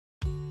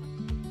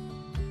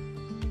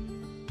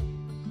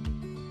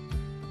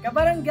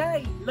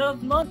Kabarangay,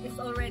 Love Month is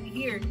already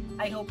here.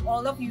 I hope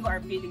all of you are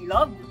feeling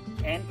loved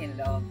and in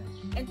love.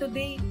 And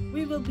today,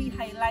 we will be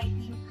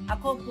highlighting a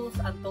couple's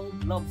untold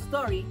love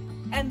story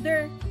and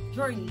their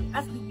journey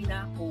as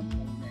Lumina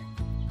homeowner.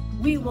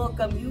 We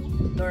welcome you,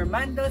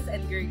 Normando's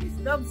and Gerlie's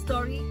love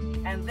story,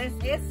 and this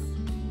is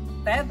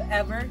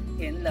Feb-ever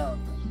in love.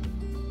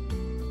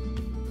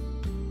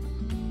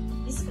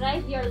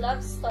 Describe your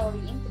love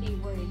story in 3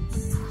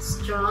 words.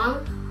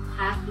 Strong,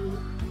 happy,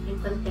 and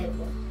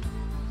contented.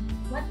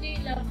 What do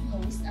you love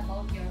most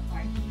about your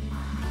partner?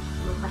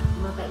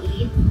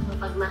 Mabait,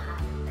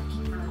 mapagmahal, at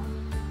saka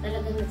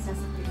talagang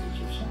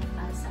nagsasakripisyo siya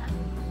para sa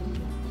aming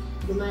pamilya.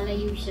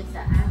 Lumalayo siya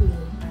sa amin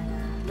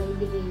para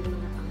maibigay yung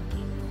mga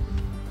pangangailangan.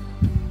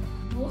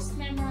 Most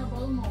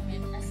memorable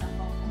moment as a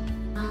couple?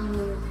 Ang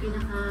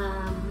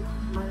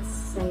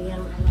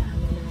pinaka-masayang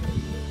alaala namin.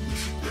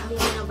 Kami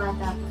mga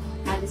bata pa,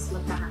 halos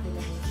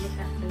magkakakilala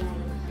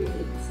na kami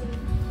kasi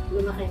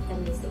lumaki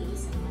kami sa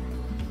isang bahay.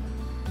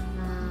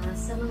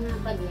 Sa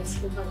mga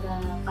bagets,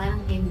 kumbaga parang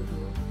MD,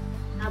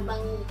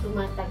 habang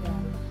tumatagal,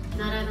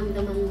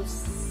 nararamdaman mo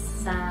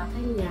sa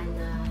kanya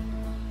na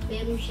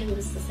meron siyang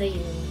gusto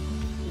sa'yo,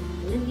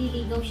 na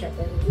nanliligaw siya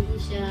pero hindi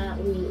siya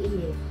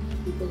umiinit.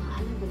 Hindi ko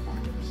maalam kung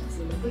paano siya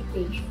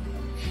sinabirthday.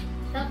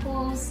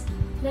 Tapos,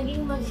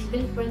 naging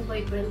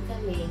mag-girlfriend-boyfriend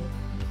kami,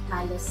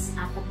 halos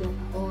 4 na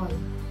taon.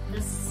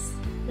 Tapos,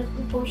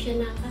 nag-propose siya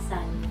ng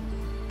kasal.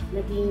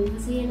 Naging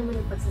masaya naman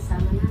ang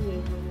pagsasama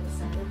namin hanggang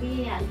sa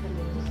nabiyayaan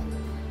kami.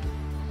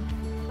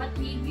 What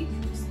made you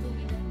choose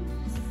Lumina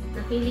Homes?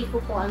 Napili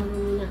ko po ang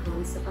Lumina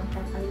Homes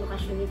sapagkat ang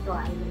lokasyon nito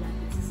ay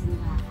malapit sa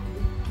simbahan,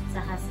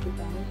 sa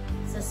hospital,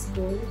 sa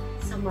school,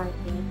 sa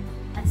market,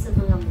 at sa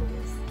mga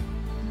malls.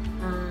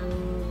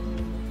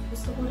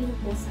 Gusto ko rin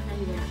po sa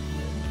kanya,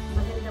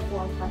 maganda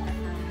po ang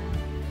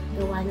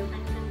gawa ng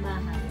kanilang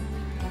bahay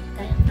at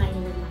kaya-kaya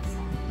ng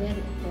masa.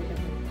 Very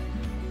affordable.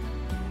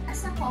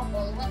 As a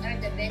couple, what are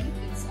the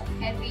benefits of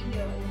having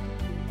your own?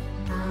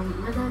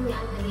 Madami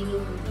ang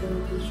nagiging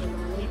benepisyo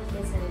na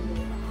meron sa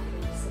nandang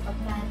kakapos.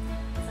 Sapagkat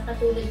sa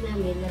katulad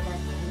namin na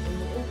dati ang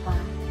umuupa,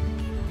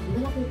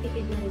 malaking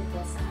tipid na rin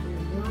po sa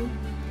amin.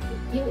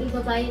 Yung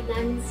ibabayad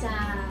namin sa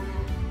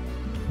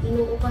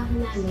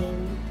inuupahan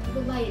namin,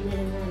 ibabayad na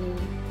rin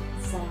namin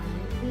sa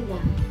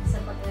bilang.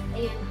 Sapagkat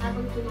ayan,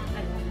 habang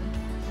tumatagal,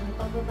 ang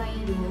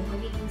pagbabayad mo,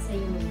 magiging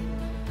sa'yo na rin.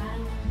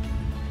 Parang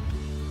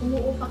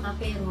umuupa ka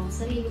pero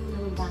sarili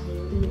mo ng bahay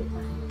yung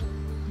inuupahan.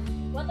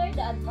 What are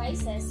the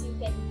advices you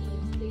can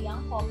give to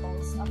young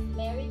couples of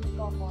married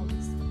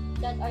couples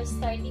that are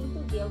starting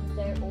to build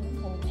their own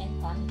home and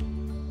family?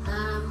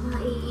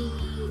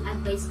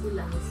 Mai-advise ko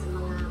lang sa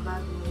mga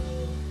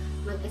bagong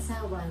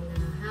mag-asawa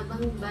na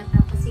habang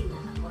bata pa sila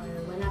or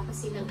wala pa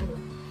silang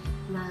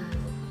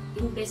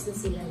mag-invest na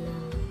sila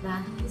ng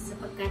bahay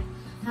sapagkat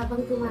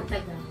habang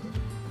tumatagal,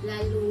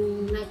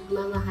 lalong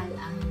nagmamahal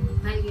ang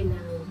value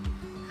ng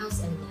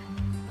house and land.